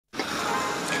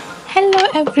Hello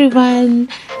everyone,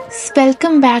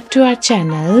 welcome back to our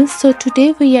channel. So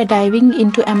today we are diving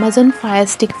into Amazon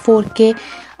Firestick 4K,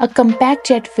 a compact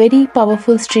yet very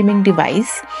powerful streaming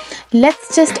device.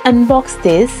 Let's just unbox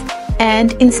this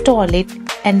and install it,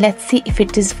 and let's see if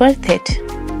it is worth it.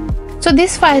 So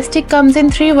this Firestick comes in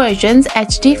 3 versions: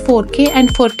 HD, 4K and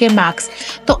 4K Max.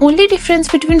 The only difference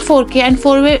between 4K and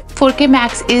 4K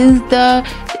Max is the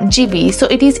GB. So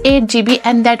it is 8 GB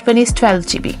and that one is 12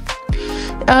 GB.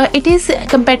 It is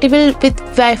compatible with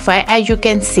Wi-Fi, as you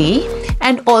can see,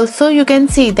 and also you can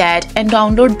see that and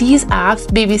download these apps: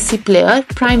 BBC Player,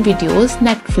 Prime Videos,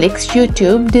 Netflix,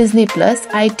 YouTube, Disney Plus,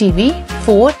 ITV,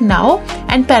 4 Now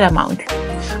and Paramount.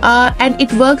 And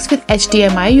it works with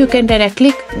HDMI. You can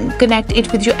directly connect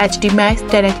it with your HDMI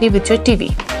directly with your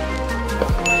TV.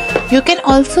 You can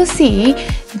also see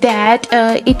that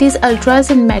it is ultra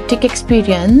cinematic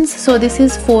experience. So this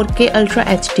is 4K Ultra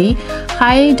HD,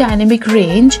 high dynamic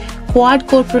range, quad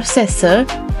core processor,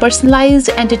 personalized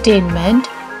entertainment,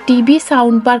 TV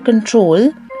soundbar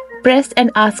control, press and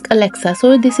ask Alexa.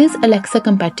 So this is Alexa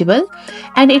compatible,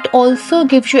 and it also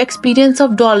gives you experience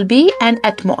of Dolby and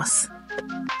Atmos.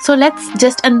 So let's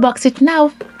just unbox it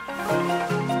now.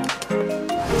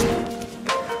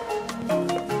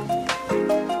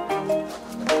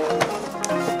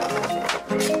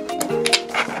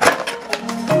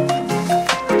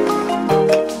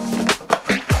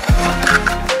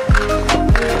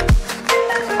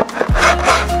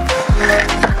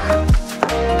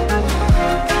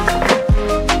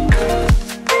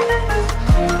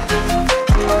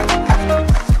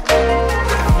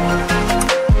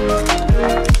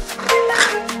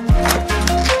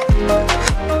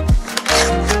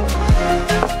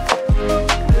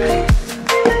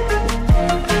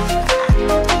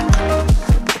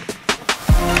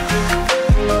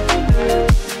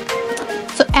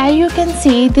 As you can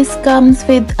see, this comes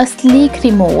with a sleek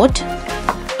remote,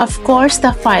 of course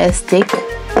the Firestick,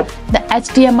 the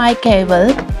HDMI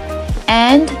cable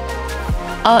and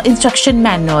instruction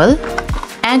manual,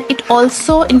 and it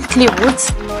also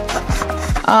includes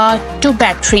 2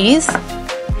 batteries.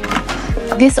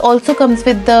 This also comes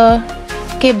with the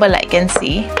cable, I can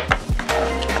see,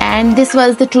 and this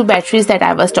was the 2 batteries that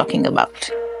I was talking about.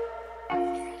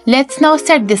 Let's now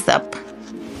set this up.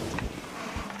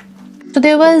 So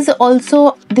there was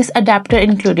also this adapter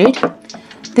included.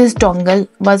 This dongle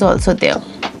was also there.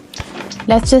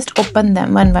 Let's just open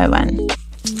them one by one.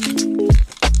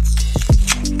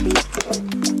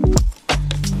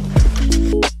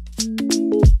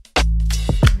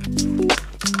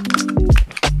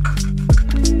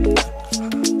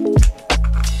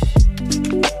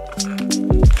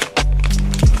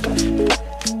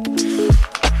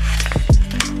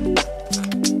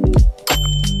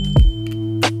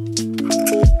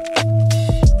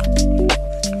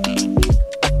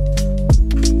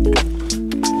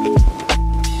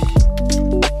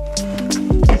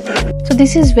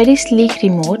 This is very sleek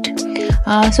remote.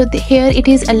 Here it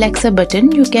is Alexa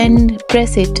button. You can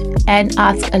press it and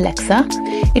ask Alexa.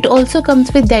 It also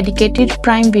comes with dedicated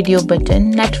Prime Video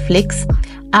button, Netflix,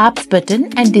 apps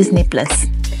button and Disney Plus.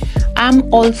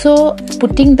 I'm also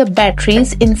putting the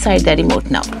batteries inside the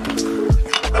remote now.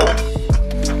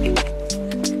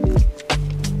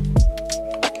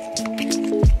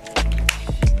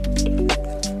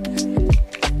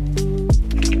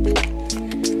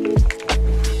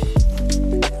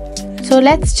 So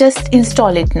let's just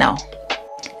install it now.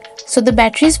 So the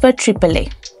batteries were AAA.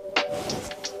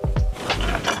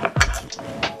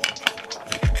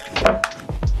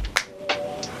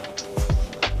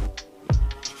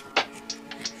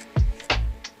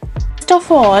 First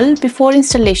of all, before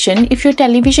installation, if your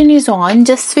television is on,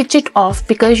 just switch it off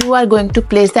because you are going to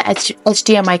place the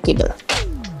HDMI cable.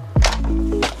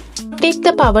 Take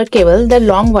the power cable, the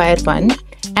long wire one,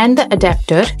 and the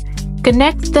adapter.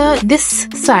 Connect this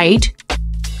side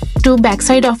to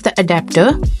backside of the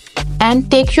adapter and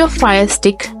take your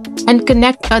Firestick and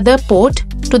connect other port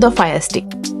to the Firestick.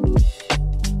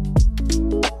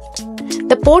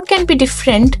 The port can be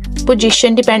different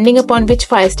position depending upon which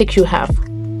Firestick you have.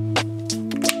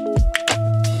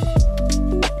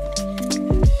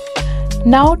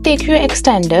 Now take your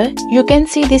extender. You can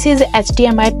see this is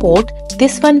HDMI port.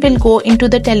 This one will go into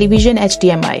the television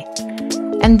HDMI,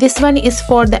 and this one is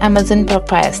for the Amazon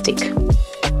Firestick.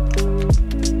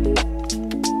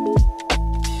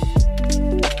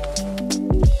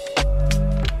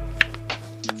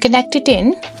 Connect it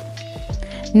in.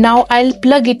 Now I'll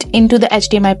plug it into the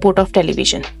HDMI port of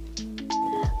television.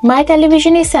 My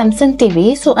television is Samsung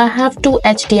TV, so I have 2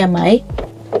 HDMI.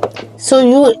 So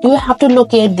you have to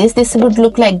locate this. This would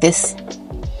look like this.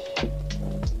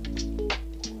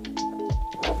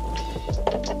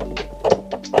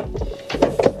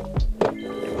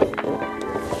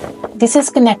 This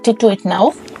is connected to it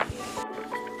now.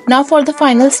 Now for the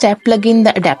final step, plug in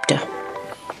the adapter.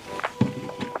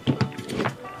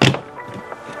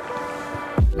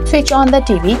 Switch on the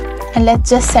TV and let's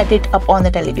just set it up on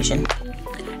the television.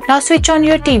 Now switch on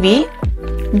your TV,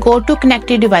 go to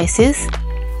connected devices,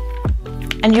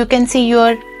 and you can see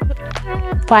your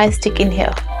Fire Stick in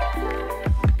here.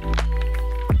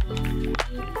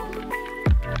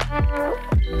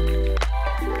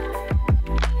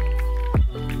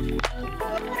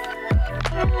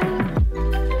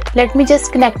 Let me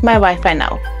just connect my Wi-Fi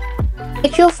now.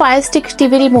 Take your Fire Stick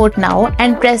TV remote now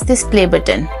and press this play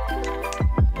button.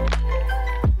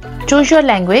 Choose your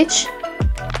language.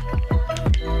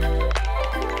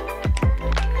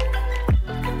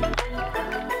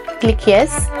 Click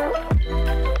yes.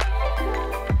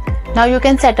 Now you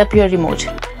can set up your remote.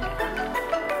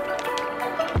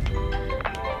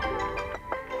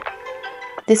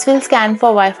 This will scan for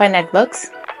Wi-Fi networks.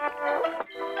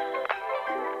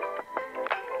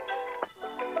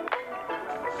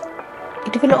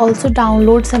 It will also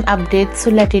download some updates,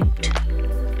 so let it.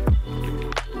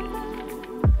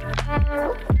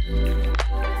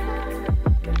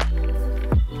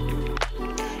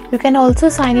 You can also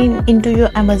sign in into your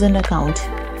Amazon account.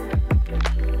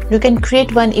 You can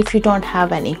create one if you don't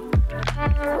have any.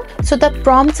 So the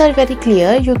prompts are very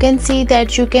clear. You can see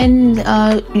that you can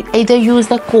either use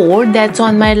the code that's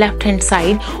on my left hand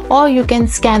side, or you can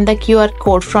scan the QR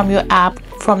code from your app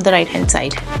from the right hand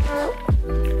side.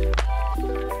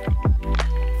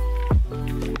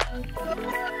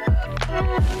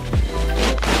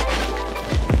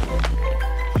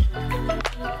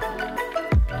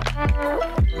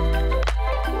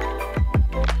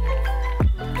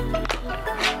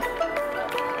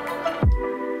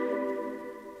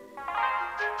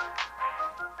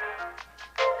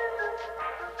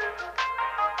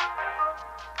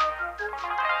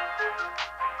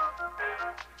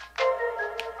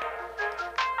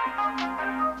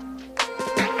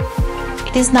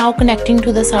 It is now connecting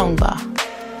to the soundbar.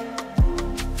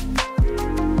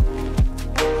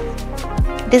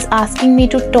 It is asking me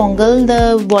to toggle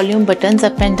the volume buttons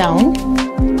up and down.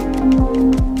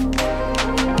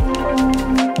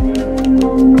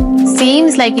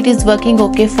 Seems like it is working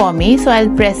okay for me, so I'll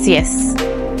press yes.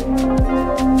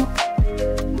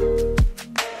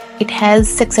 It has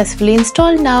successfully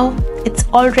installed now. It's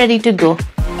all ready to go.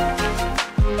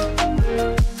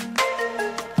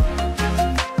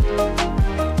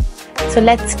 So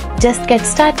let's just get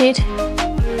started.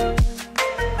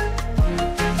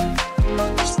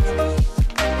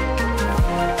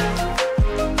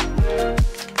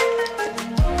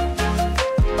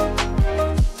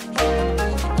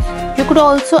 You could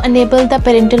also enable the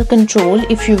parental control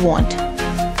if you want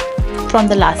from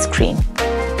the last screen.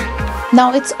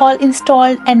 Now it's all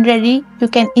installed and ready. You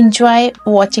can enjoy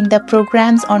watching the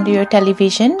programs on your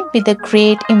television with a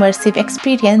great immersive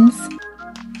experience.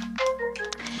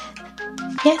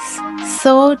 Yes,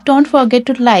 so don't forget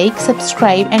to like,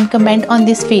 subscribe and comment on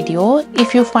this video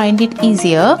if you find it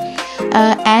easier,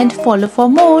 and follow for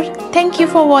more. Thank you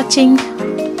for watching.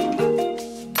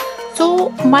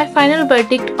 So my final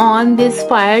verdict on this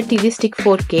Fire TV Stick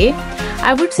 4K,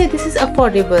 I would say this is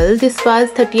affordable. This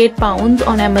was £38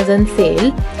 on Amazon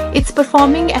sale. It's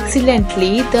performing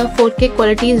excellently. The 4K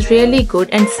quality is really good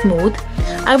and smooth.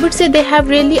 I would say they have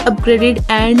really upgraded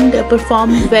and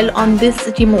performed well on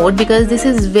this remote because this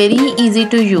is very easy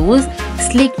to use,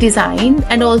 sleek design,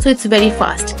 and also it's very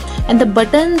fast. And the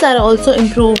buttons are also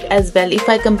improved as well if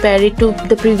I compare it to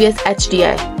the previous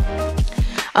HDI.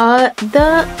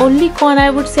 The only con I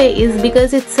would say is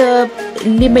because it's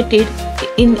limited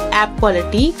in app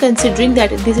quality, considering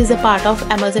that this is a part of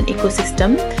Amazon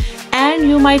ecosystem, and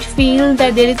you might feel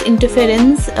that there is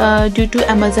interference due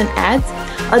to Amazon ads.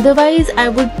 Otherwise, I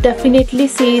would definitely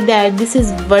say that this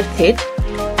is worth it,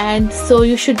 and so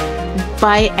you should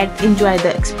buy and enjoy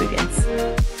the experience.